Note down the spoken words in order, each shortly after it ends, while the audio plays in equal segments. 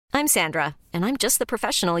I'm Sandra, and I'm just the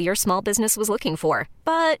professional your small business was looking for.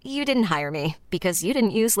 But you didn't hire me because you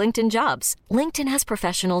didn't use LinkedIn Jobs. LinkedIn has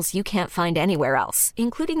professionals you can't find anywhere else,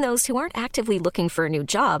 including those who aren't actively looking for a new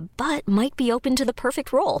job, but might be open to the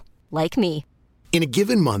perfect role, like me. In a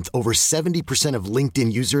given month, over 70% of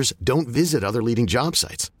LinkedIn users don't visit other leading job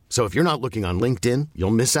sites. So if you're not looking on LinkedIn,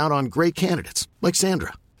 you'll miss out on great candidates like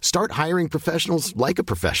Sandra. Start hiring professionals like a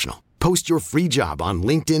professional. Post your free job on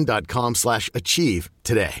linkedin.com/achieve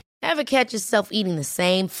today. Ever catch yourself eating the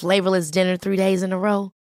same flavorless dinner 3 days in a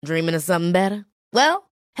row? Dreaming of something better?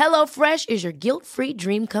 Well, HelloFresh is your guilt-free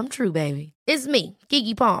dream come true, baby. It's me,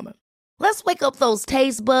 Keke Palmer. Let's wake up those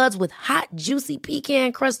taste buds with hot, juicy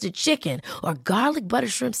pecan-crusted chicken or garlic butter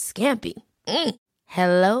shrimp scampi.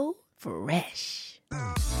 Hello Fresh.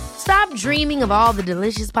 Stop dreaming of all the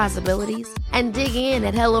delicious possibilities and dig in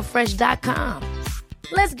at HelloFresh.com.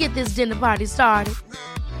 Let's get this dinner party started.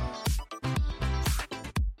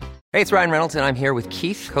 Hey, it's Ryan Reynolds, and I'm here with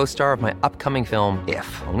Keith, co-star of my upcoming film, If,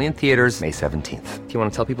 only in theaters May 17th. Do you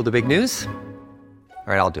want to tell people the big news?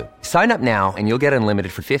 All right, I'll do it. Sign up now and you'll get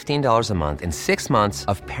unlimited for $15 a month and 6 months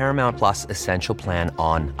of Paramount Plus Essential Plan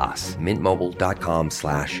on us.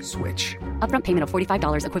 MintMobile.com/switch. Upfront payment of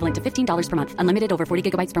 $45 equivalent to $15 per month. Unlimited over 40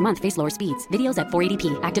 gigabytes per month. Face lower speeds. Videos at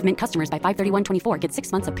 480p. Active Mint customers by 531.24 get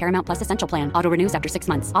 6 months of Paramount Plus Essential Plan. Auto renews after 6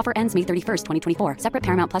 months. Offer ends May 31st, 2024. Separate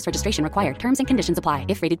Paramount Plus registration required. Terms and conditions apply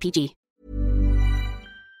if rated PG.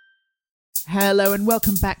 Hello and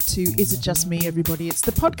welcome back to Is It Just Me, everybody? It's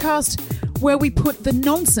the podcast where we put the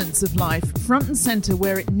nonsense of life front and centre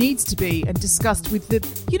where it needs to be and discussed with the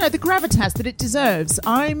gravitas that it deserves.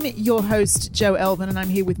 I'm your host, Joe Elvin, and I'm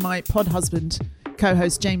here with my pod husband,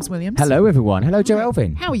 co-host James Williams. Hello, everyone. Hello, Joe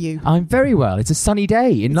Elvin. How are you? I'm very well. It's a sunny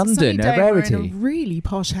day in London, a rarity. We're in a really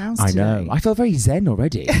posh house I today. know. I feel very zen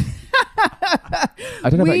already. I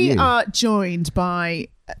don't know about you. We are joined by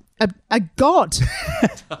a god.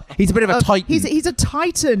 He's a bit of a titan. He's a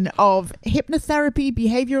titan of hypnotherapy,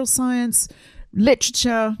 behavioural science,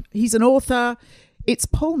 literature. He's an author. It's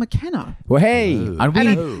Paul McKenna. Well, hey.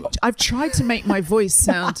 I've tried to make my voice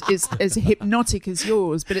sound as hypnotic as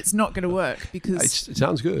yours, but it's not going to work because... It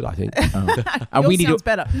sounds good, I think. And we need sounds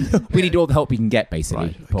better. We need all the help we can get, basically,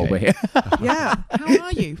 Right, Paul. okay. We're here. Yeah. How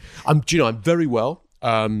are you? I'm very well.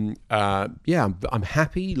 I'm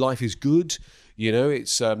happy. Life is good. You know,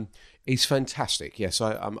 it's fantastic. Yes,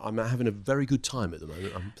 I'm having a very good time at the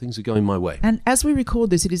moment. Things are going my way. And as we record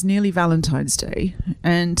this, it is nearly Valentine's Day,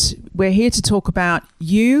 and we're here to talk about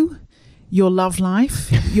you, your love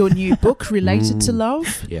life, your new book related to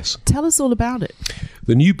love. Yes. Tell us all about it.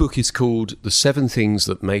 The new book is called The 7 Things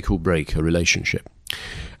That Make or Break a Relationship.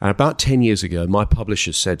 And about 10 years ago, my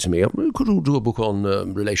publisher said to me, could you do a book on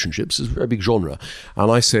relationships? It's a very big genre. And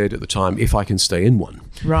I said at the time, if I can stay in one.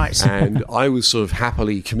 Right. And I was sort of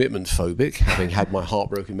happily commitment phobic, having had my heart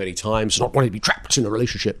broken many times, not wanting to be trapped in a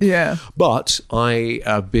relationship. Yeah. But I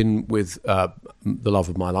have been with the love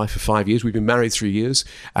of my life for 5 years. We've been married 3 years,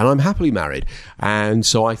 and I'm happily married. And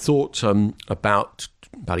so I thought about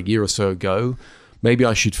a year or so ago, maybe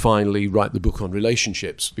I should finally write the book on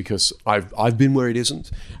relationships, because I've been where it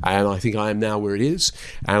isn't, and I think I am now where it is,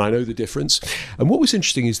 and I know the difference. And what was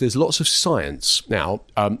interesting is there's lots of science now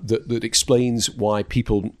that explains why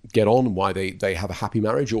people get on, why they have a happy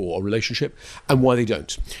marriage or a relationship, and why they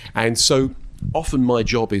don't. And so often my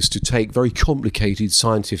job is to take very complicated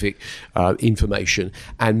scientific information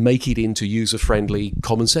and make it into user-friendly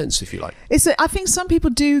common sense, if you like. I think some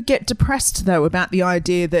people do get depressed, though, about the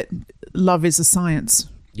idea that love is a science.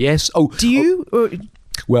 Yes. Do you?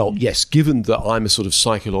 Well, yes, given that I'm a sort of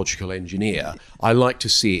psychological engineer, I like to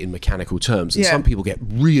see it in mechanical terms. And some people get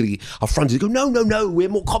really affronted and go, no, we're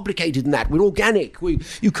more complicated than that. We're organic.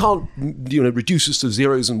 You can't, reduce us to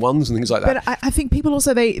zeros and ones and things like that. But I think people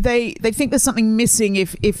also, they think there's something missing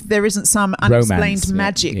if there isn't some unexplained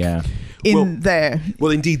magic. Yeah. There.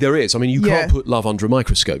 Well, indeed there is. I mean, you can't put love under a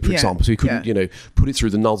microscope, for example. So you couldn't, put it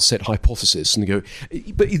through the null set hypothesis and go.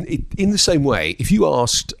 But in the same way, if you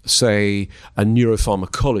asked, say, a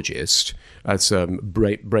neuropharmacologist, that's a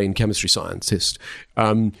brain chemistry scientist,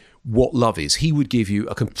 what love is, he would give you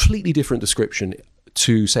a completely different description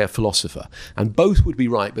to, say, a philosopher, and both would be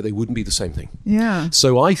right, but they wouldn't be the same thing. Yeah.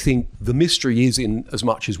 So I think the mystery is in as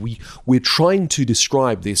much as we're trying to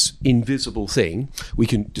describe this invisible thing. We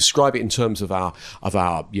can describe it in terms of our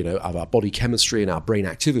body chemistry and our brain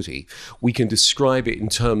activity. We can describe it in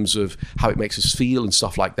terms of how it makes us feel and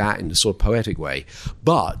stuff like that in a sort of poetic way.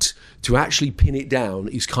 But to actually pin it down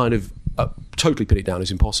is kind of totally pin it down is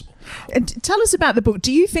impossible. And tell us about the book.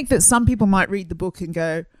 Do you think that some people might read the book and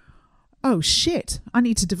go, oh shit, I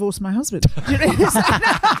need to divorce my husband. Do you know?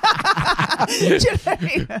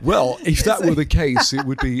 Well, if that were the case, it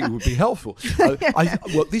would be helpful.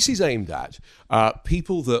 Well, this is aimed at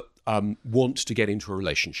people that want to get into a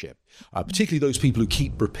relationship, particularly those people who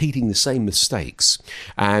keep repeating the same mistakes,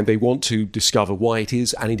 and they want to discover why it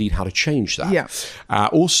is, and indeed how to change that. Yeah.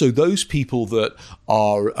 Also, those people that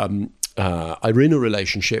are in a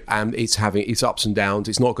relationship and it's having its ups and downs,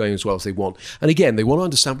 it's not going as well as they want, and again they want to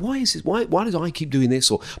understand why did I keep doing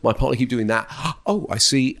this, or my partner keep doing that. Oh, I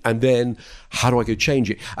see. And then how do I go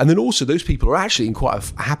change it? And then also those people are actually in quite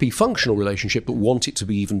a happy functional relationship but want it to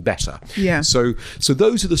be even better. Yeah. So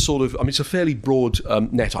those are the sort of, I mean, it's a fairly broad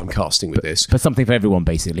net I'm casting with this, but something for everyone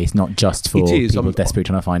basically. It's not just for people desperate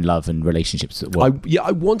trying to find love and relationships.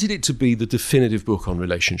 I wanted it to be the definitive book on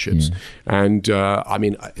relationships. And I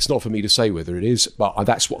mean, it's not for me to say whether it is, but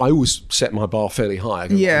that's what I always set my bar fairly high. I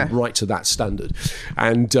go right to that standard.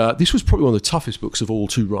 And this was probably one of the toughest books of all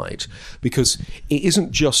to write, because it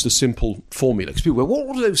isn't just a simple formula. Because people go, well,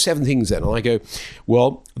 what are those 7 things then? And I go,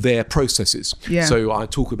 well, they're processes. Yeah. So I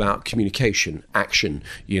talk about communication, action,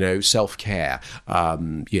 self-care,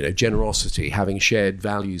 generosity, having shared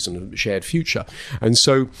values and a shared future. And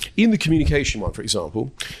so in the communication one, for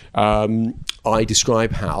example, I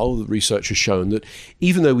describe how the research has shown that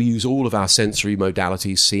even though we use all of our sensory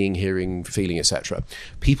modalities, seeing, hearing, feeling, etc.,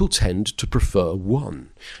 people tend to prefer one,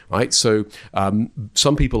 right? So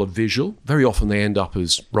some people are visual. Very often they end up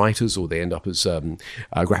as writers, or they end up as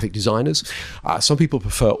graphic designers. Some people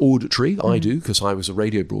prefer auditory. I do, because I was a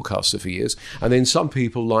radio broadcaster for years. And then some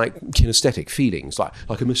people like kinesthetic feelings,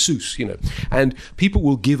 like a masseuse, And people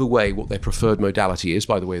will give away what their preferred modality is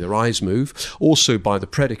by the way their eyes move, also by the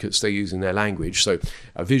predicates they use in their language. So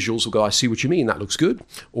visuals will go, I see what you mean, that looks good.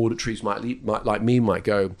 Auditories might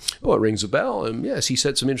go, oh, it rings a bell, and yes, he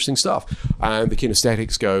said some interesting stuff. And the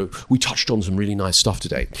kinesthetics go, we touched on some really nice stuff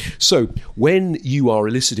today. So when you are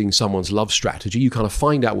eliciting someone's love strategy, you kind of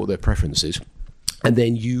find out what their preference is, and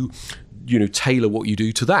then you tailor what you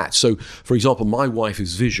do to that. So, for example, my wife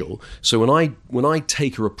is visual. So when I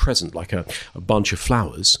take her a present, like a bunch of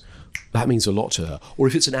flowers, that means a lot to her. Or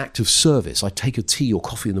if it's an act of service, I take her tea or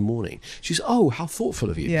coffee in the morning. She says, oh, how thoughtful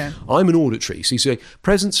of you. Yeah. I'm an auditory. So you say,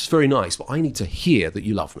 presents is very nice, but I need to hear that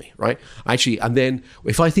you love me, right? Actually, and then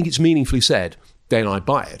if I think it's meaningfully said, then I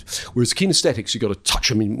buy it. Whereas kinesthetics, you've got to touch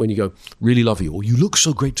them when you go, really love you, or you look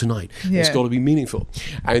so great tonight. Yeah. It's got to be meaningful.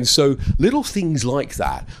 And so little things like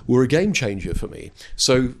that were a game changer for me.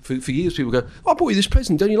 So for years, people go, oh, I bought you this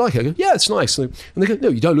present, don't you like it? I go, yeah, it's nice. And they go, no,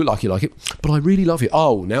 you don't look like you like it, but I really love it.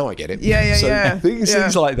 Oh, now I get it.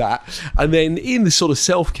 Things like that. And then in the sort of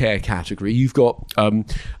self-care category, you've got,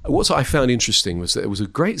 what I found interesting was that there was a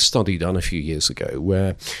great study done a few years ago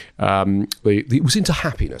where it was into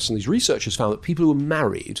happiness. And these researchers found that people who were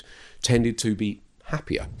married tended to be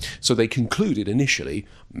happier. So they concluded initially,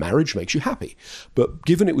 marriage makes you happy. But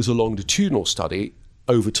given it was a longitudinal study,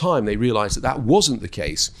 over time they realized that wasn't the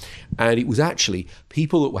case. And it was actually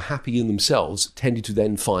people that were happy in themselves tended to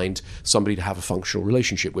then find somebody to have a functional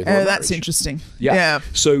relationship with. Oh, that's interesting. Yeah.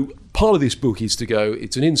 So part of this book is to go,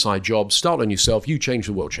 it's an inside job, start on yourself, you change,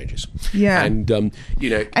 the world changes. Yeah. And, And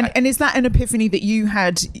is that an epiphany that you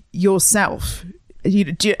had yourself?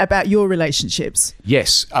 About your relationships?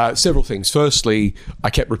 Yes, several things. Firstly,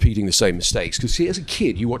 I kept repeating the same mistakes because, see, as a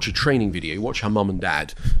kid, you watch a training video, you watch how mum and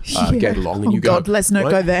dad get along, and you go, God, let's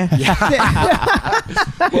not go there. Yeah.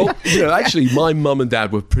 Well, actually, my mum and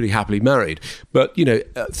dad were pretty happily married, but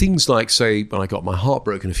things like, say, when I got my heart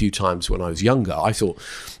broken a few times when I was younger, I thought,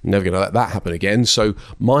 I'm never going to let that happen again. So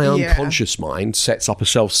my unconscious mind sets up a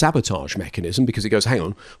self-sabotage mechanism because it goes, hang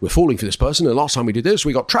on, we're falling for this person, and last time we did this,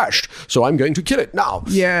 we got trashed, so I'm going to kill it now.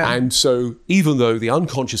 Yeah. And so even though the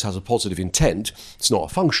unconscious has a positive intent, it's not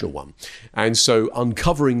a functional one. And so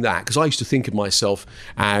uncovering that, because I used to think of myself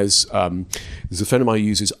as, there's a friend of mine who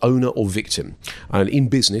uses owner or victim. And in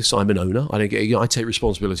business, I'm an owner. I take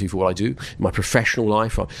responsibility for what I do in my professional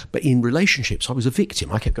life. But in relationships, I was a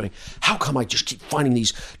victim. I kept going, how come I just keep finding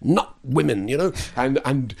these nut women,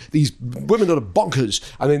 and these women that are bonkers?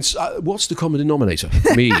 And then what's the common denominator?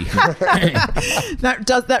 Me.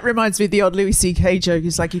 That reminds me of the odd Louis C.K. joke.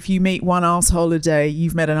 It's like, if you meet one arsehole a day,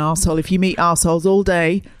 you've met an arsehole. If you meet arseholes all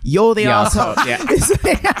day, you're the arsehole.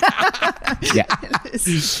 Yeah.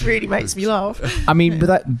 It really makes me laugh. I mean,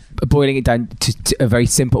 without boiling it down to a very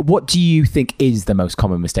simple, what do you think is the most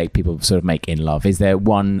common mistake people sort of make in love? Is there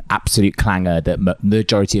one absolute clanger that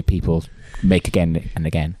majority of people make again and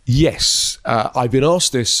again? Yes. I've been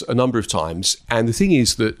asked this a number of times. And the thing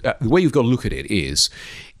is that the way you've got to look at it is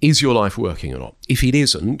your life working or not? If it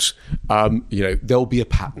isn't, there'll be a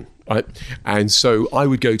pattern. right? And so I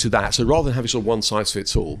would go to that. So rather than having sort of one size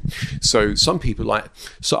fits all, so some people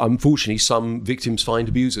unfortunately, some victims find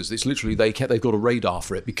abusers. It's literally they've got a radar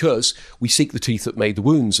for it because we seek the teeth that made the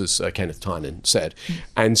wounds, as Kenneth Tynan said.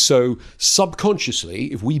 And so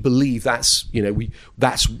subconsciously, if we believe that's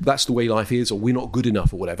the way life is, or we're not good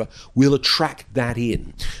enough, or whatever, we'll attract that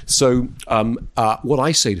in. So what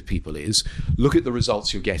I say to people is, look at the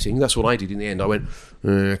results you're getting. That's what I did in the end. I went,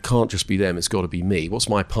 can't just be them, it's got to be me. What's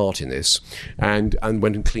my part in this? And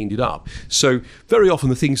went and cleaned it up. So very often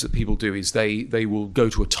the things that people do is they will go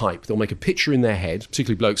to a type. They'll make a picture in their head,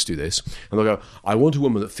 particularly blokes do this, and they'll go, I want a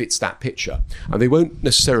woman that fits that picture. And they won't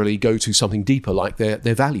necessarily go to something deeper like their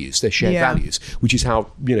values, their shared values, which is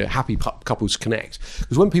how happy couples connect.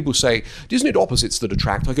 Because when people say, isn't it opposites that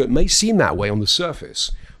attract? I go, it may seem that way on the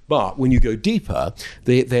surface. But when you go deeper,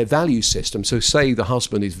 their value system, so say the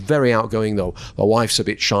husband is very outgoing, the wife's a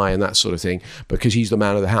bit shy and that sort of thing, because he's the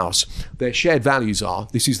man of the house, their shared values are,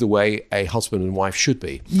 this is the way a husband and wife should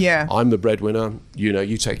be. Yeah. I'm the breadwinner,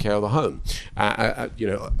 you take care of the home,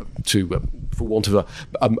 for want of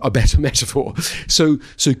a better metaphor. So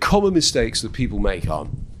common mistakes that people make are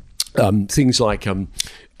things like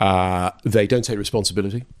they don't take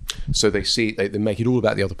responsibility. So they make it all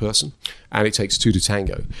about the other person, and it takes two to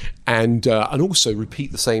tango, and also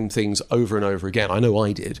repeat the same things over and over again. I know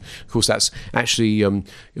I did. Of course, that's actually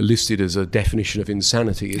listed as a definition of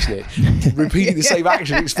insanity, isn't it? Repeating the same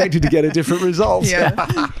action, expected to get a different result.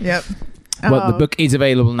 Yeah. Yep. Well, the book is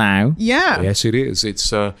available now. Yeah. Yes, it is.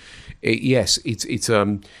 It's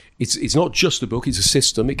not just a book, it's a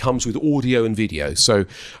system. It comes with audio and video. So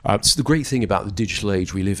it's the great thing about the digital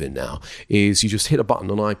age we live in now is you just hit a button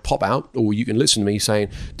and I pop out, or you can listen to me saying,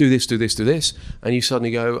 do this, do this, do this. And you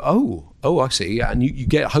suddenly go, oh, I see. And you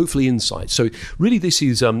get hopefully insight. So really this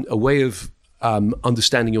is a way of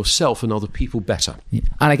understanding yourself and other people better. Yeah.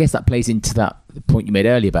 And I guess that plays into that point you made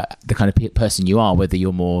earlier about the kind of person you are, whether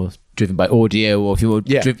you're more driven by audio or if you're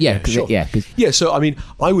sure. So I mean,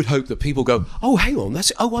 I would hope that people go, oh, hang on,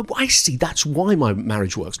 I see, that's why my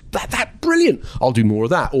marriage works. That brilliant, I'll do more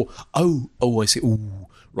of that. Or I see, ooh,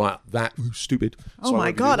 right, that stupid. Oh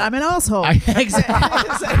my God, I'm an asshole.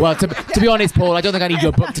 Exactly. Well, to be honest, Paul, I don't think I need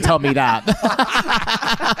your book to tell me that.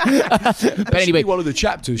 But anyway, one of the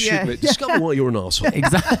chapters, shouldn't it? Discover why you're an asshole.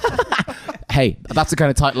 Exactly. Hey, that's the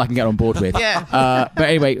kind of title I can get on board with. Yeah. But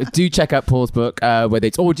anyway, do check out Paul's book, whether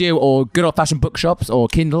it's audio or good old-fashioned bookshops or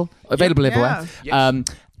Kindle, available everywhere. Yes.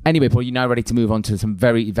 Anyway, Paul, you're now ready to move on to some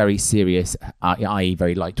very, very serious, i.e.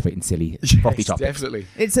 very lightweight and silly property topics. Definitely.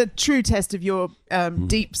 It's a true test of your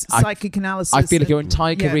deep psychic analysis. I feel like your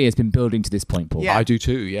entire career has been building to this point, Paul. Yeah. I do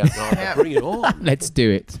too, yeah. Bring it on. Let's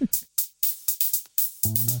do it.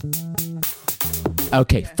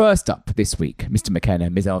 Okay, first up this week, Mr. McKenna,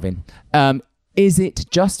 Ms. Elvin. Is it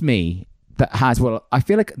just me that has, well, I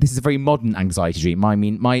feel like this is a very modern anxiety dream. I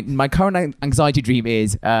mean, my current anxiety dream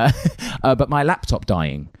is but my laptop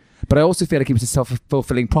dying. But I also feel like it was a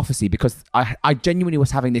self-fulfilling prophecy because I genuinely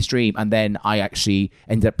was having this dream and then I actually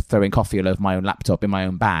ended up throwing coffee all over my own laptop in my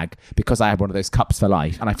own bag because I had one of those cups for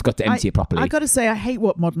life and I forgot to empty it properly. I got to say, I hate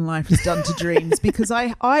what modern life has done to dreams because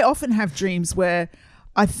I often have dreams where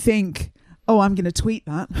I think, oh, I'm going to tweet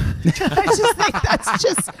that. I just think that's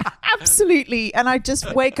just absolutely, and I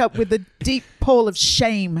just wake up with a deep pall of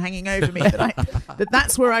shame hanging over me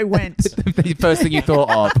that's where I went. The first thing you thought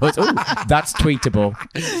of was, oh, that's tweetable.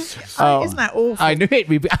 Isn't that awful? I knew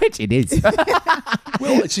it is.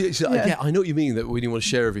 Well, I know what you mean, that when you want to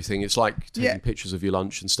share everything, it's like taking pictures of your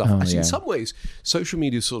lunch and stuff. Actually, in some ways, social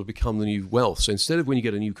media has sort of become the new wealth. So instead of when you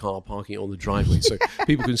get a new car, parking it on the driveway so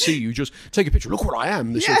people can see you, just take a picture. Look where I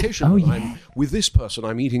am, this location. I'm with this person,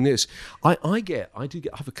 I'm eating this. I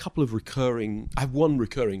have a couple of I have one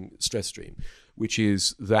recurring stress dream, which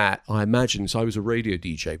is that I imagine, so I was a radio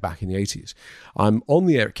DJ back in the 80s. I'm on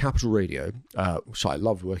the air at Capital Radio, which I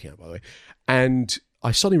loved working at, by the way, and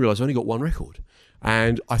I suddenly realised I only got one record.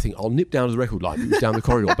 And I think I'll nip down to the record line, moves down the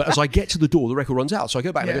corridor. But as I get to the door, the record runs out. So I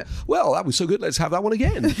go back and I go, well, that was so good, let's have that one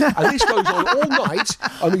again. And this goes on all night.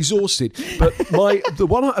 I'm exhausted. But I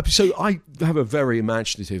have a very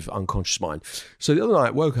imaginative, unconscious mind. So the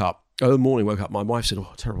other morning, woke up, my wife said,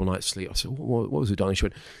 oh, terrible night's sleep. I said, what was it, Danny? She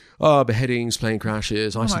went, beheadings, plane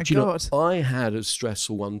crashes. I said, I had a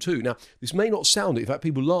stressful one too. Now, this may not sound it. In fact,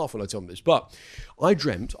 people laugh when I tell them this, but I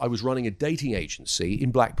dreamt I was running a dating agency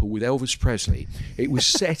in Blackpool with Elvis Presley. It was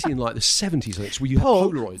set in like the 70s, I think, where you had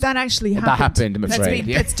Polaroids. That actually happened. That happened, I'm afraid.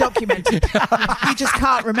 It's documented. You just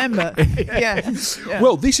can't remember. Yeah.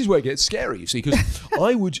 Well, this is where it gets scary, you see, because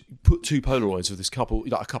I would put two Polaroids of this couple, I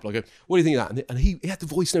go, what do you think of that? And he had the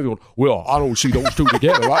voice and everyone, well, I don't see those two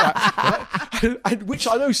together, right? and which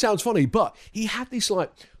I know sounds funny, but he had this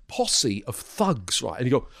like posse of thugs, right? And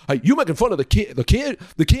he go, "Hey, you making fun of the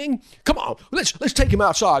king? Come on, let's take him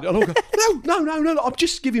outside." And I go, "No, I'm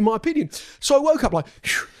just giving my opinion." So I woke up like,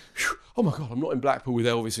 oh my God, I'm not in Blackpool with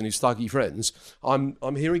Elvis and his thuggy friends. I'm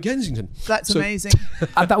here in Kensington. That's amazing.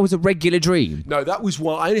 And that was a regular dream. No, that was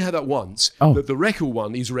one. I only had that once. Oh. The record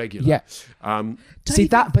one is regular. Yeah. Don't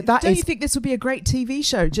you think this would be a great TV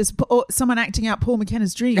show? Just someone acting out Paul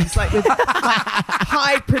McKenna's dreams, like with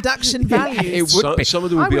high production values. It would be. Some of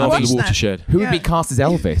them would be after the Watershed. Who would be cast as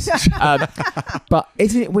Elvis? But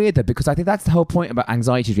isn't it weird though? Because I think that's the whole point about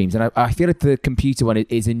anxiety dreams, and I feel like the computer one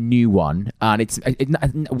is a new one, and it's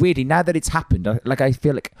weirdly now that it's happened. Like I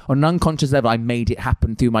feel like on an unconscious level, I made it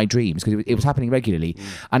happen through my dreams because it was happening regularly,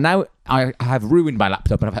 and now I have ruined my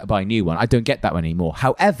laptop and I've had to buy a new one. I don't get that one anymore.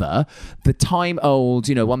 However, the time-old,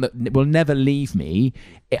 one that will never leave me,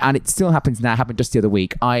 and it still happens now, happened just the other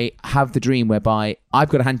week. I have the dream whereby I've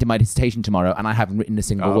got to hand in my dissertation tomorrow and I haven't written a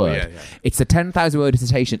single word. Yeah. It's a 10,000-word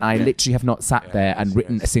dissertation. I literally have not sat there and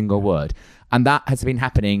written a single word. And that has been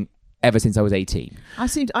happening ever since I was 18.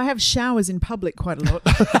 I have showers in public quite a lot.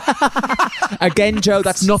 Again, Joe,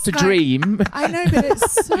 that's not a dream. I know, but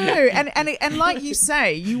it's so. And like you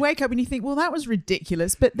say, you wake up and you think, well, that was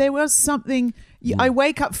ridiculous, but there was something. I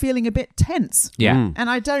wake up feeling a bit tense. Yeah. And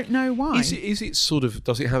I don't know why. Is it sort of,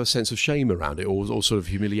 does it have a sense of shame around it or sort of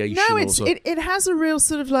humiliation? No, it has a real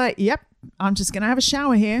sort of like, yep, I'm just going to have a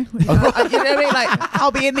shower here. You know what I mean? Like, I'll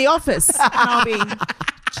be in the office and I'll be...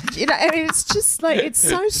 it's just like, it's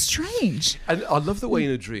so strange. And I love the way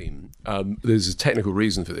in a dream, there's a technical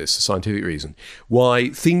reason for this, a scientific reason, why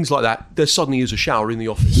things like that, there suddenly is a shower in the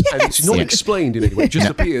office. Yes. And it's not explained in any way, it just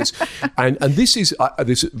appears. And this is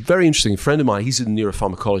this very interesting. A friend of mine, he's a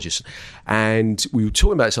neuropharmacologist, and we were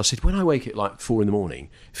talking about this. I said, when I wake at like 4 a.m, it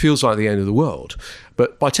feels like the end of the world.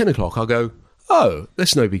 But by 10 o'clock, I'll go, oh,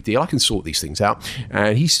 that's no big deal. I can sort these things out.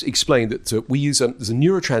 And he's explained that we use there's a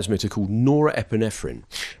neurotransmitter called norepinephrine,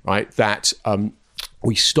 right? That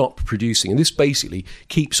we stop producing, and this basically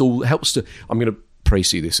helps to. I'm going to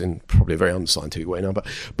praise this in probably a very unscientific way now,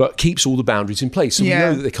 but keeps all the boundaries in place. So we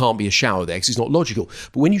know that there can't be a shower there because it's not logical.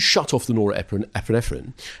 But when you shut off the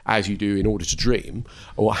norepinephrine, as you do in order to dream,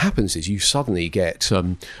 what happens is you suddenly get,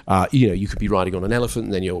 you could be riding on an elephant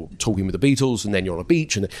and then you're talking with the Beatles and then you're on a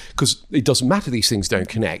beach, and because it doesn't matter, these things don't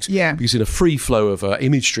connect. Yeah. Because in a free flow of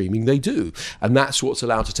image streaming, they do, and that's what's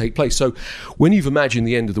allowed to take place. So when you've imagined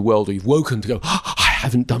the end of the world, or you've woken to go, I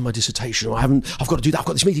haven't done my dissertation, or I've got to do that, I've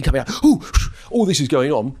got this meeting coming out, all this is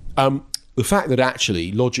going on. The fact that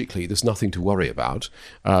actually, logically, there's nothing to worry about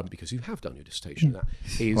because you have done your dissertation. That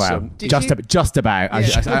is just about.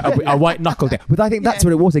 I white knuckled it, but I think that's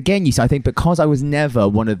what it was. Again, I think because I was never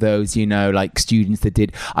one of those, like students that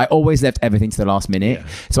did. I always left everything to the last minute. Yeah.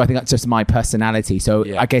 So I think that's just my personality. So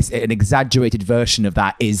I guess an exaggerated version of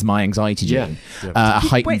that is my anxiety dream, a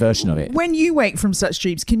heightened version of it. When you wake from such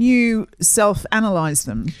dreams, can you self-analyze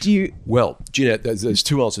them? Well, there's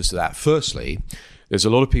two answers to that. Firstly, there's a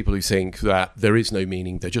lot of people who think that there is no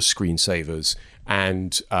meaning, they're just screensavers.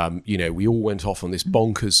 And, we all went off on this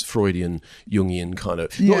bonkers Freudian, Jungian kind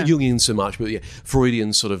of, not Jungian so much, but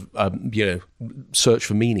Freudian sort of, search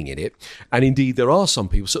for meaning in it. And indeed, there are some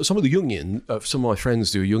people, some of the Jungian, some of my friends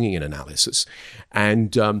do a Jungian analysis.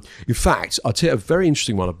 And in fact, I'll tell you a very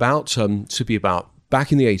interesting one about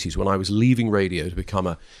back in the 80s when I was leaving radio to become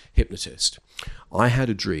a hypnotist. I had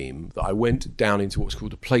a dream that I went down into what's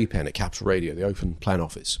called a playpen at Capital Radio, the open plan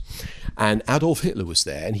office. And Adolf Hitler was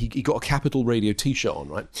there, and he got a Capital Radio T-shirt on,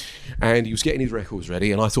 right? And he was getting his records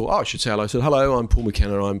ready, and I thought, I should say hello. I said, hello, I'm Paul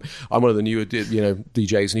McKenna. I'm one of the newer,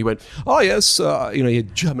 DJs. And he went, oh, yes. He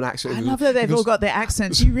had German accent. I love that they've all got their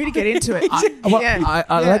accents. You really get into it.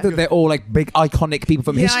 I like that they're all like big, iconic people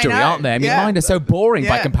from history, aren't they? I mean, mine are so boring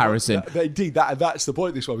by comparison. Indeed, that's the point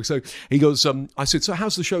of this one. So he goes, I said, so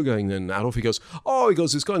how's the show going then, Adolf? He goes,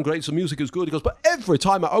 it's going great, so music is good. He goes, but every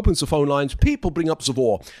time I open the phone lines, people bring up the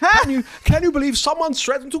war. Can you believe someone's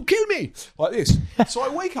threatened to kill me? Like this. So I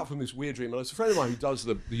wake up from this weird dream, and there's a friend of mine who does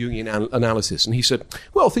the Jungian analysis, and he said,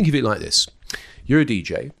 well, think of it like this. You're a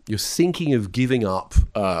DJ, you're thinking of giving up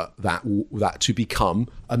that to become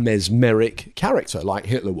a mesmeric character like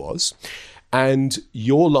Hitler was. And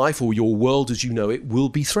your life or your world as you know it will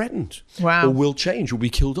be threatened. Wow. Or will change, will be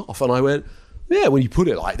killed off. And I went, yeah, when you put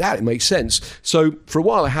it like that, it makes sense. So for a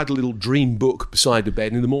while, I had a little dream book beside the bed.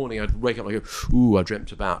 And in the morning, I'd wake up and I go, ooh, I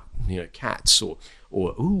dreamt about, cats or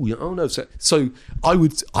ooh, oh no. So I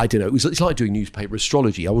don't know, it's like doing newspaper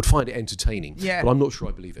astrology. I would find it entertaining, but I'm not sure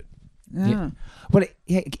I believe it. Yeah. Well,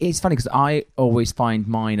 it's funny because I always find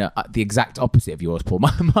mine are the exact opposite of yours, Paul.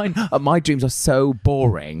 My dreams are so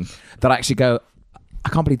boring that I actually go, I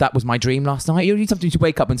can't believe that was my dream last night. You need something to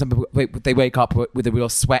wake up, and some people they wake up with a real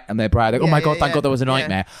sweat on their brow. Like, oh my God, thank God that was a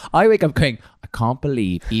nightmare. I wake up going, I can't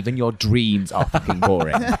believe even your dreams are fucking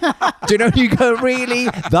boring. Do you know? You go, really?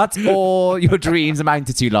 That's all your dreams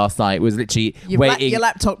amounted to last night was literally waiting. Your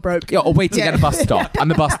laptop broke. Yeah, or waiting at a bus stop and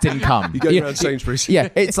the bus didn't come. You go around Sainsbury's. Yeah,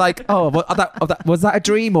 it's like, was that a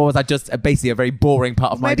dream or was that just basically a very boring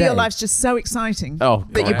part of my day? Maybe your life's just so exciting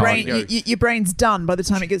that your brain's done by the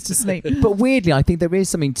time it gets to sleep. But weirdly, I think there is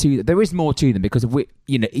something to there is more to them because of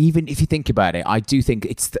even if you think about it, I do think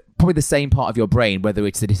it's probably the same part of your brain, whether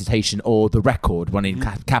it's the dissertation or the record one in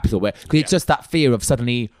Capital, because it's just that fear of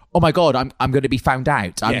suddenly, oh my God, I'm going to be found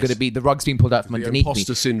out. I'm going to be, the rug's being pulled out from underneath me.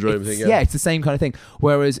 Imposter syndrome thing. Yeah, it's the same kind of thing.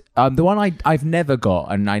 Whereas the one I've never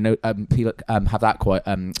got, and I know people have that quite,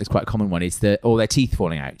 it's quite a common one, is all their teeth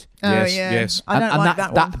falling out. Yes. I don't like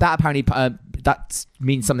that one. That apparently that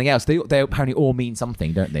means something else. They apparently all mean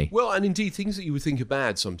something, don't they? Well, and indeed, things that you would think are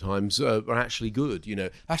bad sometimes are actually good.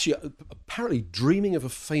 Actually, apparently, dreaming of a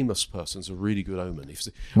famous person's a really good omen.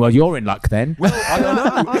 Well, you're in luck then. Well,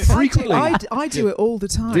 I know. Frequently, I do it all the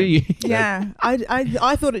time. Do you? Yeah.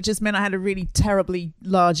 I thought it just meant I had a really terribly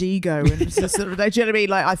large ego, and it's just sort of, do you know what I mean?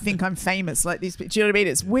 Like, I think I'm famous. Like these. Do you know what I mean?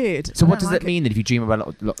 It's weird. So what does that mean? That if you dream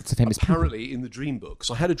about lots of famous people? Apparently, in the dream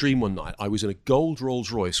books, I had a dream one night. I was in a gold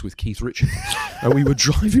Rolls Royce with Keith Richards, and we were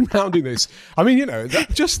driving round in this. I mean,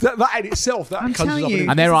 that in itself, that I'm comes telling up. you,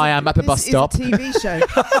 And there I am at the bus stop. It's a TV show.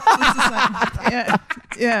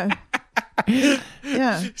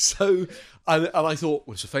 Yeah. So, and I thought,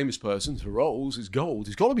 well, it's a famous person for Rolls. It's gold.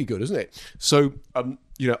 It's got to be good, isn't it? So, I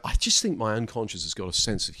just think my unconscious has got a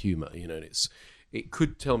sense of humour. And it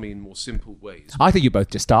could tell me in more simple ways. I think you're both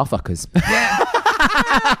just star fuckers. Yeah.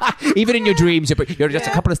 Even in your dreams, you're just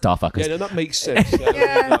a couple of star fuckers. Yeah, no, that makes sense.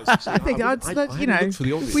 I think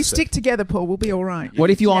if we sense. stick together, Paul, we'll be all right.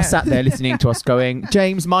 What if you are sat there listening to us going,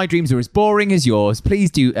 James, my dreams are as boring as yours.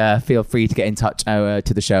 Please do feel free to get in touch to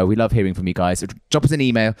the show. We love hearing from you guys. Drop us an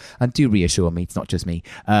email and do reassure me it's not just me.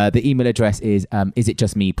 The email address is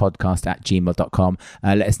isitjustmepodcast@gmail.com.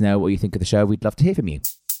 Let us know what you think of the show. We'd love to hear from you.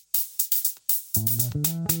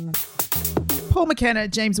 Paul McKenna,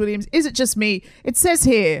 James Williams, is it just me? It says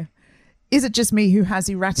here, is it just me who has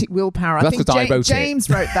erratic willpower? That's I think 'cause I wrote it. James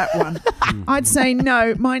wrote that one. I'd say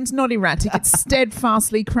no, mine's not erratic. It's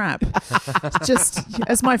steadfastly crap. Just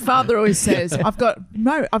as my father always says,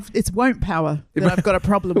 it's won't power that I've got a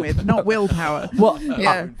problem with, not willpower. Well,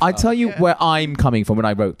 I tell you where I'm coming from when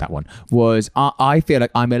I wrote that one was I feel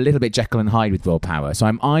like I'm a little bit Jekyll and Hyde with willpower. So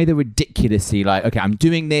I'm either ridiculously like, okay, I'm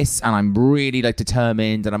doing this and I'm really like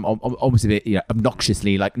determined and I'm almost a bit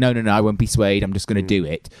obnoxiously like, no, I won't be swayed. I'm just going to do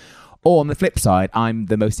it. Or on the flip side, I'm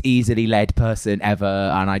the most easily led person ever,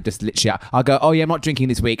 and I just literally, I'll go, oh yeah, I'm not drinking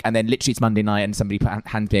this week, and then literally it's Monday night, and somebody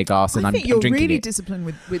hands me a glass, and I'm drinking it. I think you're really disciplined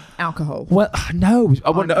with alcohol. Well, no,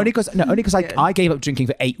 only because I gave up drinking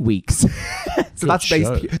for 8 weeks, so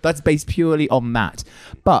that's based purely on that.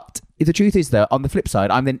 But the truth is, though, on the flip side,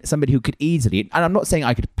 I'm then somebody who could easily, and I'm not saying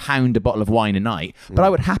I could pound a bottle of wine a night, but I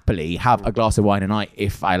would happily have a glass of wine a night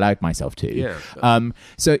if I allowed myself to. Yeah.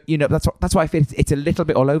 So that's why I feel it's a little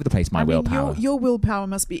bit all over the place. My willpower. Your willpower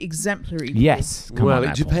must be exemplary. Yes. Well,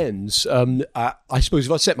 it depends. I suppose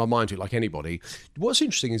if I set my mind to it, like anybody, what's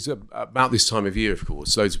interesting is about this time of year, of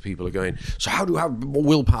course, loads of people are going, so how do you have more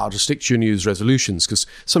willpower to stick to your New Year's resolutions? Because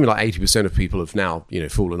something like 80% of people have now,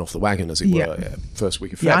 fallen off the wagon, as it were, first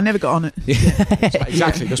week of Feb. Yeah, I never got on it.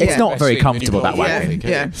 Exactly. It's not very comfortable that way.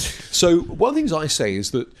 Yeah. So one of the things I say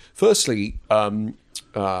is that, firstly, I've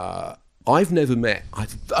never met, I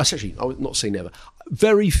would not say never,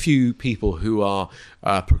 very few people who are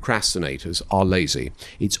procrastinators are lazy.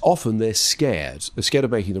 It's often they're scared. They're scared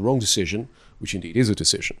of making the wrong decision, which indeed is a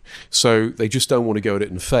decision. So they just don't want to go at it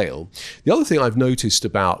and fail. The other thing I've noticed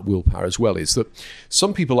about willpower as well is that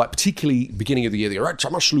some people, like particularly beginning of the year, they go, right, I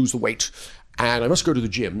must lose the weight and I must go to the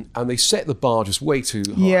gym, and they set the bar just way too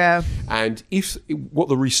high. Yeah. And what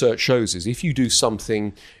the research shows is if you do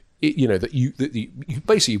something, that you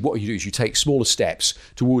basically what you do is you take smaller steps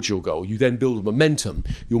towards your goal. You then build momentum.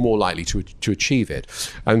 You're more likely to achieve it.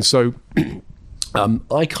 And so,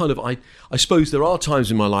 I suppose there are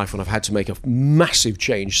times in my life when I've had to make a massive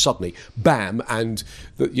change suddenly, bam, and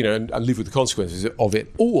live with the consequences of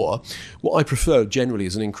it. Or what I prefer generally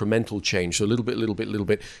is an incremental change, so a little bit.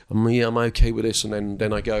 I'm okay with this, and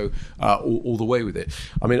then I go all the way with it.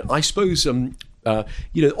 I mean, I suppose.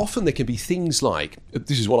 Often there can be things like,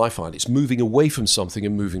 this is what I find, it's moving away from something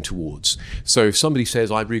and moving towards. So if somebody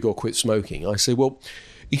says, I've really got to quit smoking, I say, well,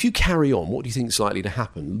 if you carry on, what do you think is likely to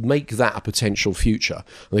happen? Make that a potential future.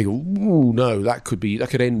 And they go, ooh, no, that could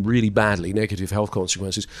end really badly, negative health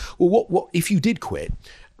consequences. Well, what if you did quit?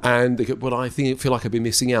 And they go, well, I feel like I've been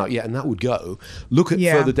missing out. Yeah, and that would go. Look at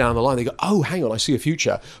further down the line. They go, oh, hang on, I see a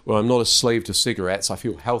future where I'm not a slave to cigarettes. I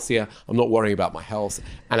feel healthier. I'm not worrying about my health.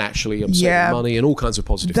 And actually, I'm saving money and all kinds of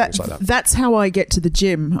positive things like that. That's how I get to the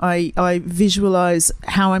gym. I visualize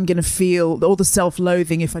how I'm going to feel, all the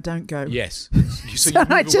self-loathing if I don't go. Yes. So you move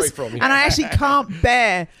away from it. And I actually can't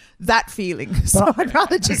bear that feeling. So I'd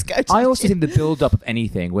rather just go to I also think the build-up of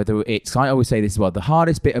anything, whether it's, I always say this as well, the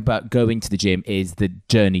hardest bit about going to the gym is the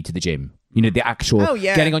journey to the gym. You know, the actual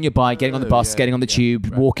getting on your bike, getting on the bus, getting on the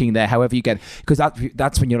tube, walking there, however you get. Because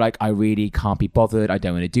that's when you're like, I really can't be bothered. I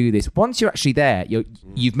don't want to do this. Once you're actually there,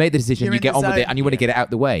 you've made the decision, you get on with it, and you want to get it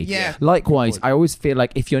out the way. Yeah. Likewise, I always feel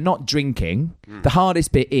like if you're not drinking, the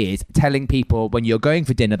hardest bit is telling people when you're going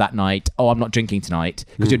for dinner that night, oh, I'm not drinking tonight.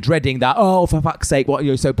 Because you're dreading that, oh, for fuck's sake, what,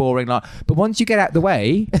 you're so boring. Like, but once you get out the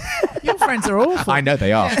way... Your friends are awful. I know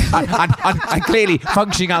they are. and clearly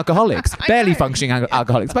functioning alcoholics. Barely functioning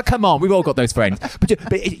alcoholics. But come on, we've all got those friends. But do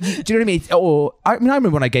you know what I mean? I remember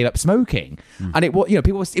when I gave up smoking, and it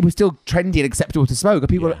was, it was still trendy and acceptable to smoke. And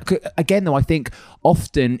people, again, though, I think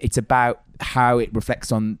often it's about how it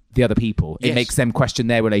reflects on the other people. It makes them question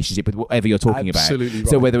their relationship with whatever you're talking about. Right.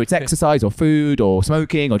 So whether it's exercise or food or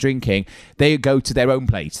smoking or drinking, they go to their own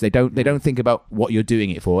place. They don't think about what you're doing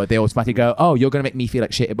it for. They automatically go, oh, you're going to make me feel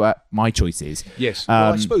like shit about my choices. Yes.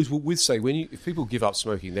 Well, I suppose with say if people give up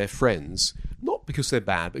smoking, their friends, not because they're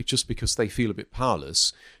bad, but just because they feel a bit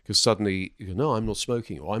powerless, because suddenly you go, no, I'm not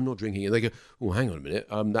smoking or I'm not drinking, and they go, oh, hang on a minute,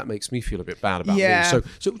 that makes me feel a bit bad about me.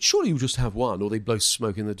 So surely you just have one, or they blow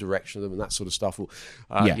smoke in the direction of them and that sort of stuff, or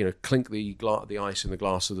clink the ice in the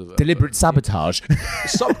glass of the deliberate sabotage.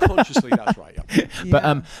 Subconsciously, that's right.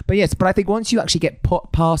 Yeah. But I think once you actually get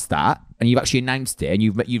past that, and you've actually announced it, and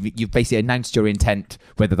you've basically announced your intent,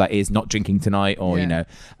 whether that is not drinking tonight or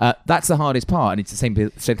that's the hardest part. And it's the same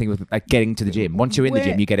thing with like getting to the gym. Once you're in the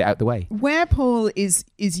gym, you get it out the way. Where, Paul, is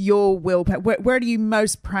your willpower? Where are you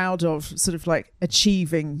most proud of, sort of like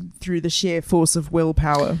achieving through the sheer force of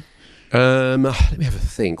willpower? Let me have a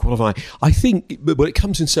think. What have I think, but it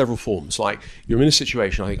comes in several forms. Like, you're in a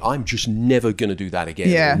situation, I think, I'm just never going to do that again.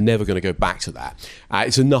 Yeah. I'm never going to go back to that.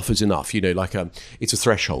 It's enough is enough, like it's a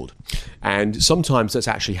threshold. And sometimes that's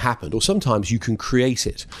actually happened, or sometimes you can create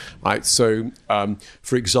it. Right? So,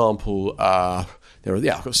 for example,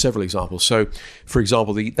 I've got several examples. So, for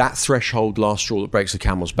example, that threshold, last straw that breaks the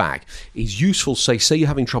camel's back, is useful. Say you're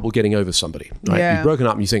having trouble getting over somebody, right? Yeah. You've broken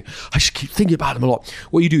up and you think, I just keep thinking about them a lot.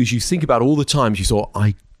 What you do is you think about all the times you thought,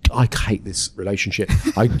 I hate this relationship.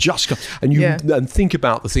 I just got, and you and think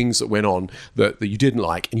about the things that went on that you didn't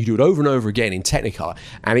like, and you do it over and over again in Technicolor,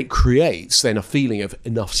 and it creates then a feeling of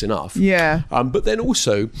enough's enough. Yeah. But then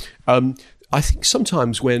also, I think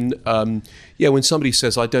sometimes when somebody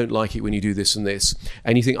says, I don't like it when you do this and this,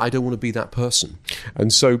 and you think, I don't want to be that person.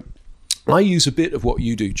 And so I use a bit of what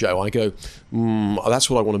you do, Joe. I go, that's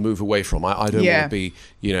what I want to move away from. I don't want to be,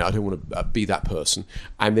 I don't want to be that person.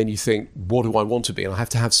 And then you think, what do I want to be? And I have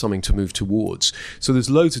to have something to move towards. So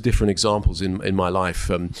there's loads of different examples in my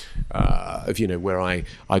life of, where I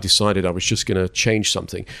decided I was just going to change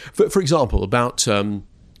something. For example, about...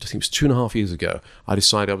 I think it was 2.5 years ago, I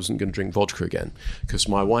decided I wasn't going to drink vodka again, because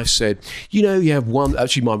my wife said, you have one,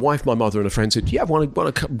 actually my wife, my mother and a friend said, you have one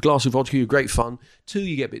a glass of vodka, you're great fun. 2,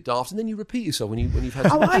 you get a bit daft, and then you repeat yourself when you've had...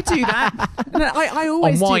 Oh, I do that. No, I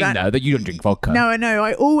always do that. On wine, though, that you don't drink vodka. No,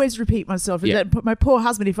 I always repeat myself. Yeah. My poor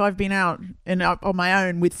husband, if I've been out and on my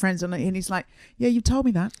own with friends, and he's like, yeah, you told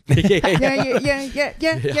me that.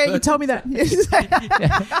 Yeah, you told me that.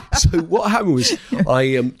 So what happened was,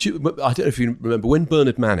 I don't know if you remember, when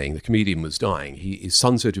Bernard Manning, the comedian, was dying, his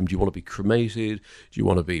son said to him, do you want to be cremated? Do you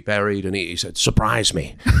want to be buried? And he said, surprise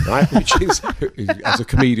me, right? Which is, as a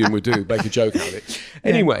comedian would do, make a joke out of it.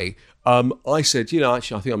 Anyway, I said, actually, I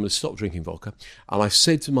think I'm going to stop drinking vodka. And I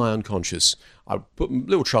said to my unconscious, I put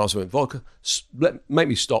little trials of vodka, make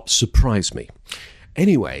me stop, surprise me.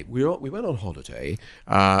 Anyway, we went on holiday,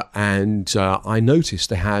 and I noticed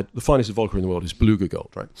they had the finest vodka in the world is Beluga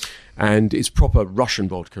Gold, right? And it's proper Russian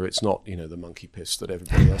vodka. It's not, the monkey piss that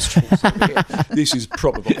everybody else drinks over here. This is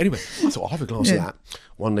proper vodka. Anyway, I thought, I'll have a glass of that.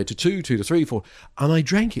 1 to 2, 2 to 3, 4. And I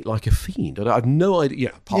drank it like a fiend. I had no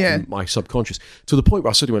idea, apart from my subconscious, to the point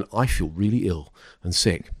where I suddenly went, I feel really ill and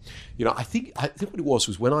sick. I think what it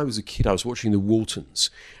was when I was a kid, I was watching the Waltons,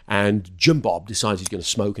 and Jim Bob decides he's going to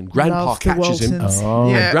smoke, and Grandpa catches him. Oh.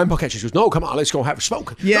 Yeah. And Grandpa catches him, goes, no, come on, let's go have a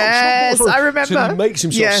smoke. Yes, no, smoke. I remember. So he makes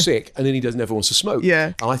himself sick, and then he never wants to smoke.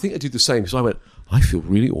 Yeah. And I think I did the same, because I went, I feel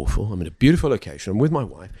really awful. I'm in a beautiful location. I'm with my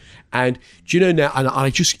wife. And do you know now, and I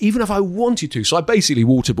just, even if I wanted to, so I basically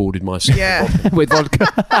waterboarded myself. Yeah. With vodka.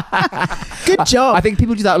 Good job. I think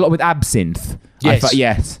people do that a lot with absinthe.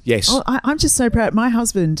 Yes. Yes. Oh, I'm just so proud. My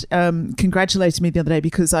husband congratulated me the other day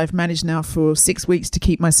because I've managed now for 6 weeks to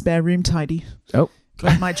keep my spare room tidy. Oh.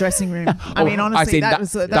 Like my dressing room. I mean, honestly, that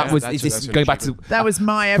was going back to that was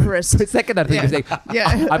my Everest. the second I think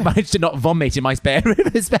I managed to not vomit in my spare room.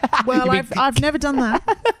 Well, I've never done that.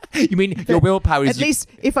 You mean your willpower is... At least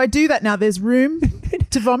if I do that now, there's room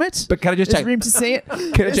to vomit. But can I just there's check? room to see it.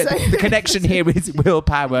 Can I check? The connection here is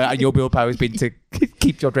willpower, and your willpower has been to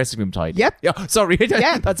keep your dressing room tidy. Yep. Yeah. Sorry.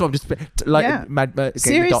 Yeah. That's what I'm just like. Yeah.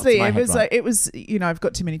 Seriously, it was. You know, I've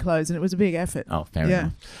got too many clothes, and it was a big effort. Oh, fair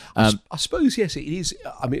enough. I suppose, yes, it is.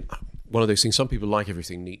 I mean, one of those things, some people like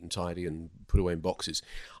everything neat and tidy and put away in boxes.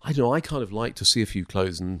 I don't know, I kind of like to see a few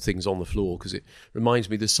clothes and things on the floor because it reminds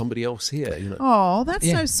me there's somebody else here, you know. Oh, that's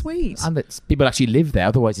so sweet. And that people actually live there,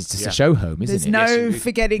 otherwise it's just a show home, isn't There's it? no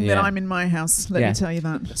forgetting that I'm in my house, let me tell you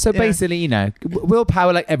that. So basically, you know,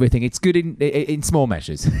 willpower, like everything, it's good in small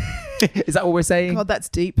measures. Is that what we're saying? God, that's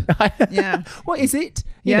deep. Yeah. What is it?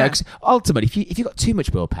 You know, 'cause ultimately, if you've got too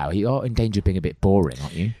much willpower, you are in danger of being a bit boring,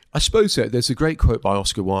 aren't you? I suppose so. There's a great quote by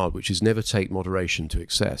Oscar Wilde, which is never take moderation to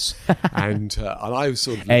excess. and I was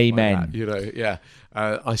sort of... Amen. That, you know, yeah.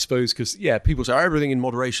 I suppose because, people say everything in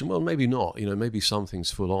moderation. Well, maybe not. You know, maybe some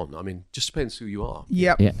things full on. I mean, just depends who you are.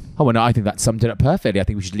 Yep. Yeah. Oh, well, no, I think that summed it up perfectly. I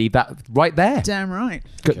think we should leave that right there. Damn right.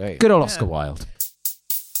 Good old Oscar Wilde.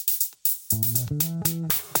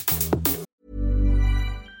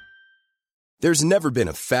 There's never been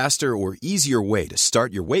a faster or easier way to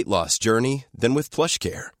start your weight loss journey than with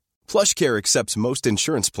PlushCare. PlushCare accepts most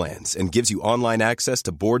insurance plans and gives you online access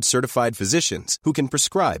to board-certified physicians who can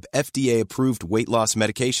prescribe FDA-approved weight loss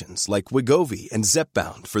medications like Wegovy and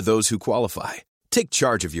Zepbound for those who qualify. Take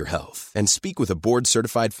charge of your health and speak with a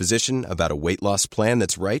board-certified physician about a weight loss plan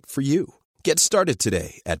that's right for you. Get started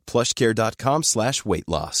today at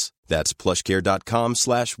plushcare.com/weight-loss. That's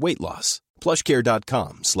plushcare.com/weight-loss.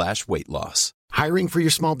 plushcare.com/weight-loss. Hiring for your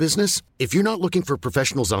small business? If you're not looking for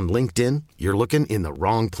professionals on LinkedIn, you're looking in the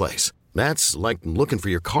wrong place. That's like looking for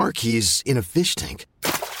your car keys in a fish tank.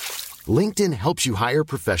 LinkedIn helps you hire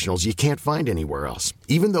professionals you can't find anywhere else,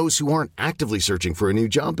 even those who aren't actively searching for a new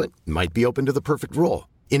job but might be open to the perfect role.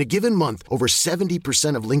 In a given month, over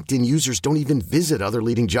 70% of LinkedIn users don't even visit other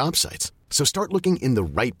leading job sites. So start looking in the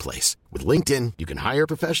right place. With LinkedIn, you can hire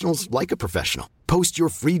professionals like a professional. Post your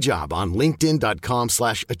free job on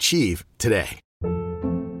linkedin.com/achieve today.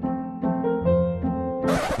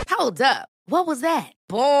 Hold up. What was that?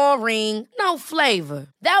 Boring. No flavor.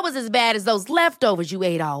 That was as bad as those leftovers you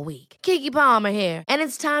ate all week. Keke Palmer here. And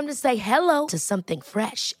it's time to say hello to something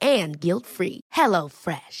fresh and guilt-free. Hello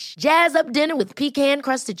Fresh. Jazz up dinner with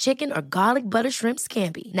pecan-crusted chicken or garlic butter shrimp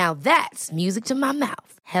scampi. Now that's music to my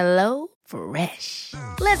mouth. Hello Fresh.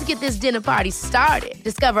 Let's get this dinner party started.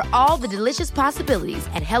 Discover all the delicious possibilities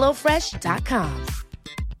at HelloFresh.com.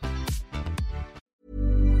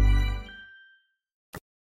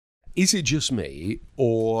 Is it just me,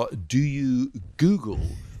 or do you Google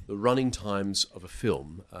the running times of a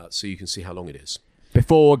film so you can see how long it is?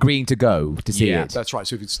 Before agreeing to go to see it. That's right.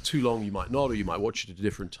 So if it's too long, you might not, or you might watch it at a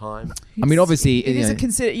different time. I mean, obviously... It is a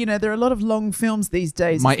there are a lot of long films these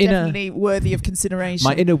days. It's definitely worthy of consideration.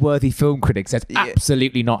 My inner worthy film critic says,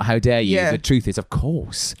 absolutely not, how dare you? Yeah. The truth is, of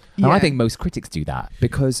course. And I think most critics do that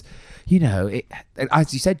because... You know,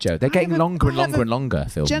 as you said, Joe, they're getting longer and longer and longer,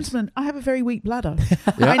 films. Gentlemen, I have a very weak bladder.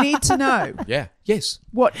 I need to know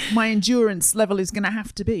what my endurance level is going to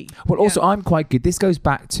have to be. Well, also, I'm quite good. This goes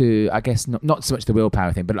back to, I guess, not so much the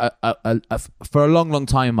willpower thing, but for a long, long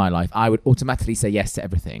time in my life, I would automatically say yes to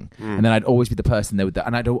everything. And then I'd always be the person that would,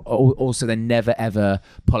 and I'd also then never, ever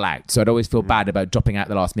pull out. So I'd always feel bad about dropping out at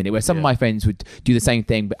the last minute, where some of my friends would do the same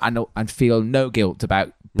thing, but and feel no guilt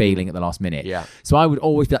about bailing at the last minute. Yeah. So I would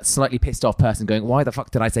always be that slightly pissed off person going, why the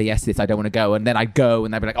fuck did I say yes to this? I don't want to go. And then I'd go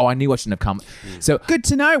and they'd be like, oh, I knew I shouldn't have come. So good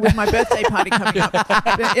to know with my birthday party coming up.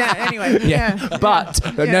 But anyway. But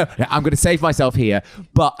no, I'm going to save myself here.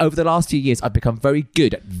 But over the last few years, I've become very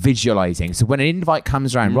good at visualizing. So when an invite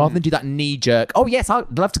comes around, rather than do that knee jerk, oh yes,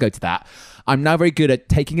 I'd love to go to that. I'm now very good at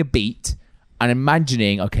taking a beat and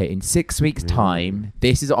imagining, okay, in 6 weeks' time,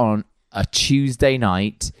 this is on a Tuesday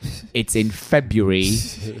night. It's in February.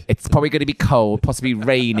 It's probably going to be cold, possibly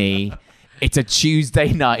rainy. It's a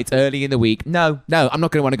Tuesday night. It's early in the week. No, I'm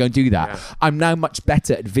not going to want to go and do that. Yeah. I'm now much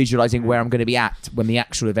better at visualizing where I'm going to be at when the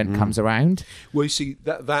actual event comes around. Well, you see,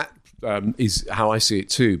 that is how I see it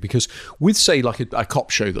too. Because with, say, like a cop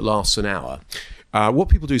show that lasts an hour, what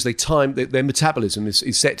people do is they time their metabolism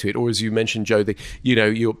is set to it, or as you mentioned, Joe,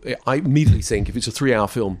 I immediately think if it's a 3-hour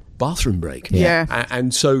film, bathroom break. Yeah.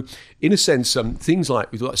 And so, in a sense, things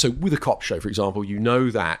like with a cop show, for example, you know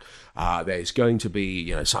that there's going to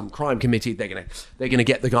be some crime committed. They're gonna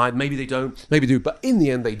get the guy. Maybe they don't. Maybe they do. But in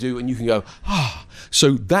the end, they do, and you can go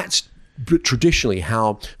So that's traditionally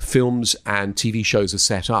how films and TV shows are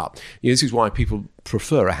set up. This is why people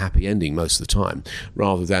prefer a happy ending most of the time,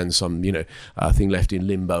 rather than some thing left in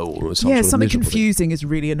limbo or some something confusing is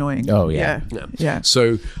really annoying. Oh yeah.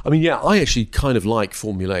 So I actually kind of like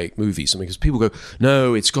formulaic movies, because people go,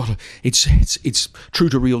 no, it's true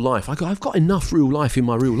to real life. I've got enough real life in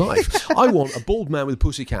my real life. I want a bald man with a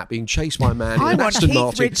pussycat being chased by a man in an Aston Martin. I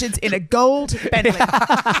want Keith Richards in a gold Bentley.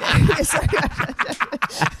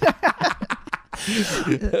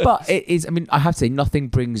 But it is, I have to say, nothing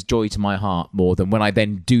brings joy to my heart more than when I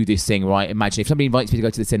then do this thing, right? Imagine if somebody invites me to go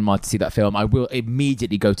to the cinema to see that film, I will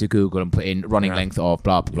immediately go to Google and put in running length of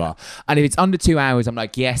blah, blah, blah. And if it's under 2 hours, I'm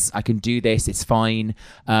like, yes, I can do this. It's fine.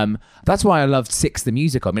 That's why I loved Six the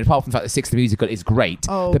Musical. Apart from the fact that Six the Musical is great.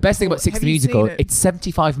 The best thing about Six the Musical, it's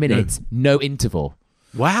 75 minutes, no interval.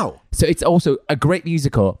 Wow. So it's also a great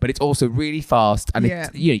musical, but it's also really fast, and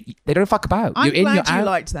they don't fuck about. I'm you're in, glad you're you out.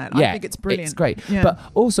 liked that. Yeah, I think it's brilliant. It's great. Yeah. But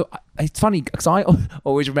also, it's funny because I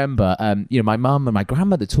always remember, my mum and my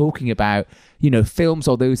grandmother talking about, films,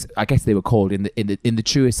 or those, I guess they were called in the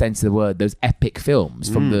truest sense of the word, those epic films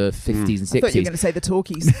from the 50s and 60s. I thought you were going to say the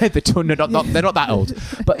talkies. No, they're not that old.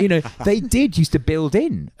 But they did used to build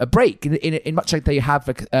in a break in much like they have,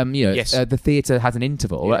 the theatre has an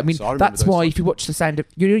interval. Yes, that's why if you watch The Sound of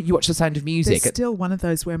you watch The Sound of Music. There's still one of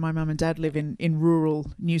those where my mum and dad live in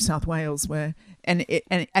rural New South Wales, where and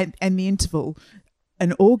the interval,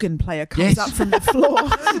 an organ player comes up from the floor.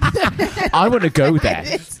 I want to go there.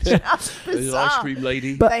 It's just There's an bizarre. ice cream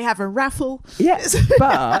lady. But they have a raffle. Yes,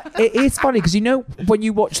 but it is funny because when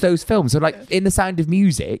you watch those films, so like in The Sound of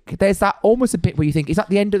Music, there's that almost a bit where you think, is that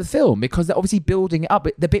the end of the film? Because they're obviously building it up.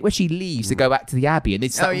 The bit where she leaves to go back to the Abbey, and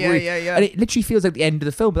it's and it literally feels like the end of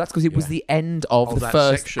the film, but that's because it was the end of the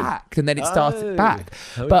first section. act, and then it started back.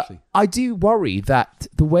 Totally. But I do worry that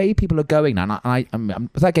the way people are going now, and I'm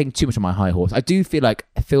without getting too much on my high horse, I do feel like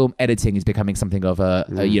film editing is becoming something of a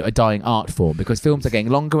dying art form, because films are getting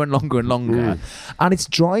longer and longer and longer, and it's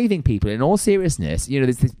driving people. In all seriousness,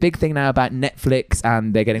 there's this big thing now about Netflix,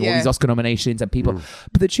 and they're getting all these Oscar nominations, and people.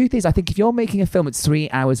 But the truth is, I think if you're making a film that's 3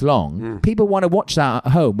 hours long, people want to watch that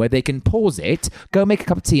at home, where they can pause it, go make a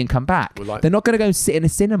cup of tea, and come back. They're not going to go sit in a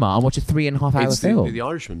cinema and watch a 3.5 hour film. The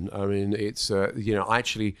Irishman. It's I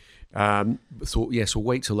actually thought, yes, I'll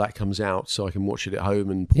wait till that comes out so I can watch it at home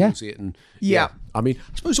and pause it. And I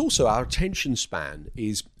suppose also our attention span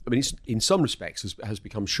is, in some respects has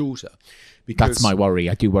become shorter. Because, that's my worry.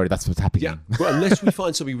 I do worry that's what's happening. Yeah, well, unless we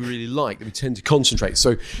find something we really like, we tend to concentrate.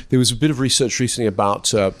 So there was a bit of research recently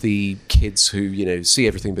about the kids who see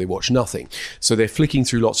everything but they watch nothing. So they're flicking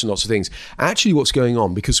through lots and lots of things. Actually, what's going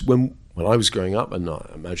on, because when I was growing up, and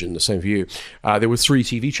I imagine the same for you, there were 3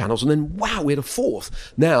 TV channels, and then we had a 4th.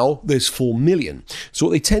 Now there's 4 million. So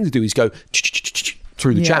what they tend to do is go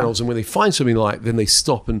through the channels, and when they find something then they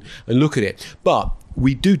stop and look at it. But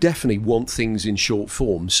we do definitely want things in short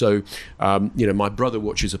form. So, my brother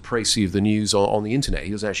watches a précis of the news on the internet.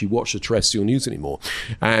 He doesn't actually watch the terrestrial news anymore.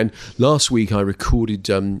 And last week I recorded,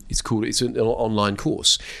 it's an online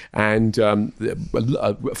course. And a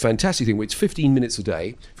fantastic thing, it's 15 minutes a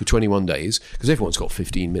day for 21 days, because everyone's got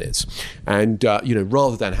 15 minutes. And,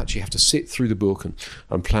 rather than actually have to sit through the book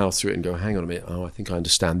and plow through it and go, hang on a minute, I think I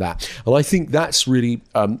understand that. And I think that's really,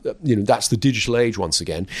 that's the digital age once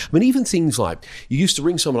again. Even things like, you used to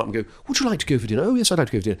ring someone up and go, would you like to go for dinner? Oh, yes, I'd like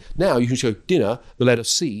to go for dinner. Now you can just go, dinner, the letter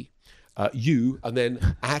C, you, and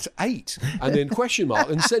then at 8, and then question mark,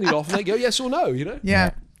 and send it off, and they go, yes or no,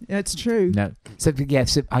 Yeah. It's true. No. So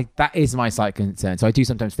that is my slight concern. So I do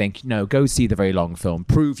sometimes think, no, go see the very long film.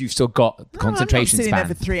 Prove you've still got concentration I'm not sitting span.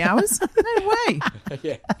 there for 3 hours. No way.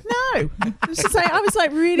 No. I was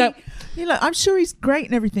like, really. No. I'm sure he's great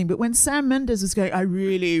and everything, but when Sam Mendes was going, I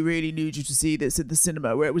really, really need you to see this at the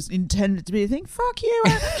cinema, where it was intended to be a thing. Fuck you.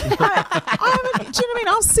 Do you know what I mean?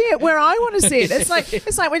 I'll see it where I want to see it. It's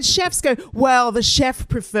like when chefs go, well, the chef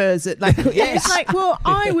prefers it. It's like, well,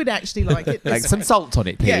 I would actually like it. Like some salt on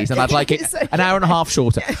it, please. And I'd like it an hour and a half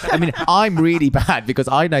shorter. I'm really bad because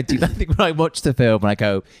I do that thing when I watch the film and I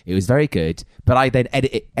go, it was very good, but I then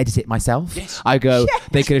edit it myself. Yes. I go,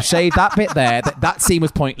 they could have shaved that bit there. That scene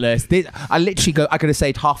was pointless. I literally I could have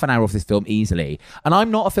saved half an hour off this film easily. And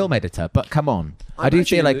I'm not a film editor, but come on. I do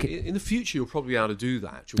feel like in the future you'll probably be able to do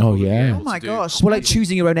that. Oh, yeah. Oh my gosh. Well, like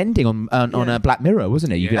choosing your own ending on a Black Mirror,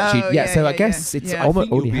 wasn't it? You could actually, so I guess it's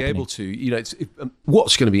almost you'll be able to.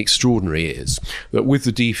 What's going to be extraordinary is that with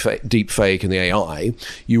the deep fake and the AI,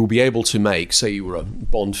 you will be able to make, say you were a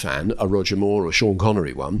Bond fan, a Roger Moore or a Sean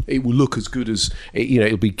Connery one. It will look as good as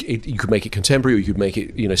you could make it contemporary, or you could make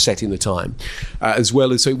it set in the time, as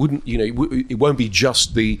well as, so it wouldn't it won't be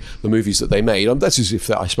just the movies that they made. That's as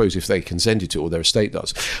if I suppose if they consented to, or their estate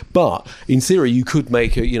does. But in theory, you could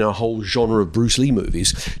make a whole genre of Bruce Lee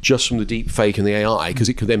movies just from the deep fake and the AI, because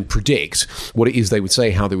it could then predict what it is they would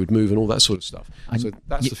say, how they would move, and all that sort of stuff. So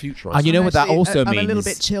that's the future. And you know what that also means? I'm a little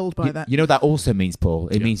bit chilled by that. You know what that also means, Paul?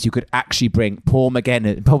 It means you could actually bring Paul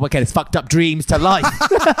McGinnis' fucked up dreams to life.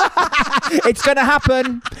 It's gonna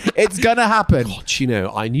happen. It's gonna happen.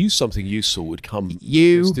 God, I knew something useful would come.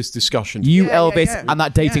 This discussion. Elvis, and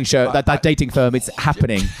that dating show, that dating firm. It's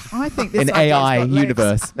happening. I think this in AI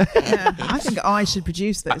universe. I think I should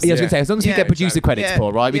produce this. I was going to say, as long as you get producer credits,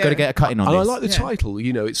 Paul, right? We've got to get a cut in on this. I like the title.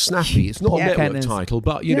 It's snappy. It's not a network title,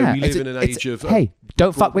 but we live in an age of. Hey,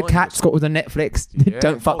 don't fuck with cats. Got with a Netflix.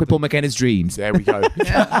 Don't fuck with Paul McKenna's dreams. There we go.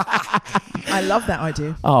 I love that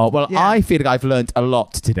idea. Oh well, I feel like I've learned a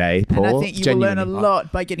lot today, Paul. And I think you will learn a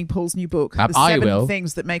lot by getting Paul's new book, The 7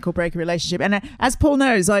 Things That Make or Break a Relationship. And as Paul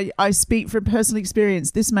knows, I speak from personal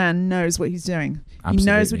experience. This man knows what he's doing. Absolutely. He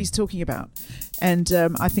knows what he's talking about. And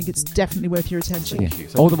I think it's definitely worth your attention.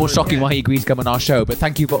 All the more shocking why he agrees to come on our show, but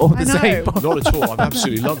thank you for all the same. Not at all. I've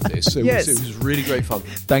absolutely loved this. It was really great fun.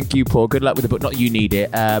 Thank you, Paul. Good luck with the book. Not you need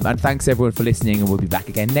it. And thanks everyone for listening, and we'll be back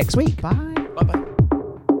again next week. Bye. Bye-bye.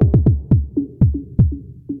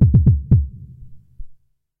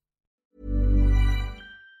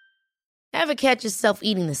 Ever catch yourself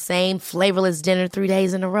eating the same flavorless dinner 3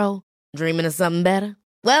 days in a row? Dreaming of something better?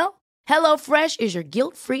 Well, HelloFresh is your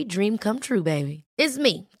guilt-free dream come true, baby. It's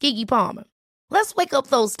me, Keke Palmer. Let's wake up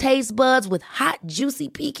those taste buds with hot, juicy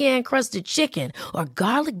pecan-crusted chicken or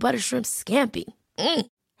garlic butter shrimp scampi.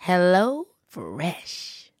 Hello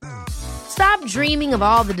Fresh. Stop dreaming of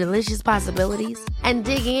all the delicious possibilities and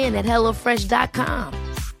dig in at HelloFresh.com.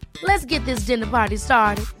 Let's get this dinner party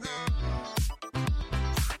started.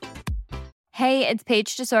 Hey, it's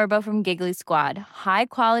Paige DeSorbo from Giggly Squad. High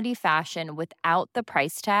quality fashion without the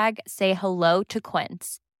price tag. Say hello to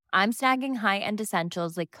Quince. I'm snagging high-end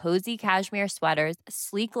essentials like cozy cashmere sweaters,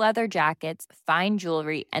 sleek leather jackets, fine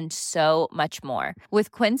jewelry, and so much more.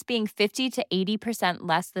 With Quince being 50 to 80%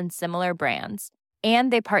 less than similar brands.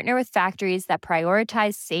 And they partner with factories that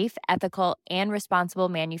prioritize safe, ethical, and responsible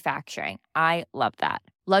manufacturing. I love that.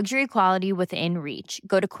 Luxury quality within reach.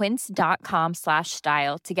 Go to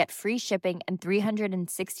quince.com/style to get free shipping and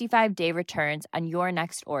 365-day returns on your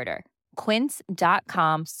next order.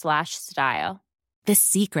 Quince.com/style. The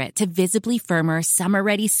secret to visibly firmer,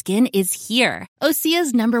 summer-ready skin is here.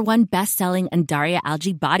 Osea's #1 best-selling Undaria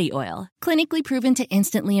Algae Body Oil. Clinically proven to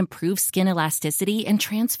instantly improve skin elasticity and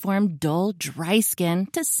transform dull, dry skin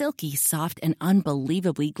to silky, soft, and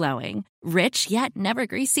unbelievably glowing. Rich yet never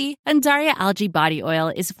greasy, Undaria Algae Body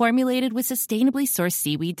Oil is formulated with sustainably sourced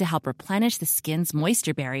seaweed to help replenish the skin's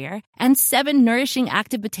moisture barrier and 7 nourishing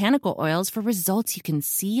active botanical oils for results you can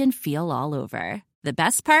see and feel all over. The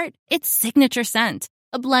best part? Its signature scent.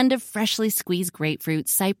 A blend of freshly squeezed grapefruit,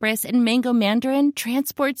 cypress, and mango mandarin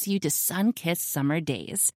transports you to sun-kissed summer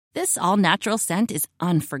days. This all-natural scent is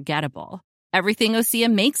unforgettable. Everything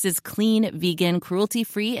Osea makes is clean, vegan,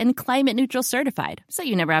 cruelty-free, and climate-neutral certified, so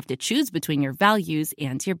you never have to choose between your values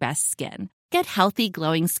and your best skin. Get healthy,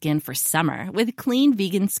 glowing skin for summer with clean,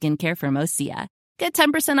 vegan skincare from Osea. Get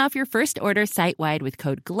 10% off your first order site-wide with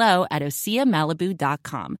code GLOW at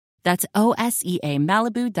OseaMalibu.com. That's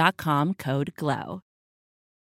OSEAMalibu.com, code GLOW.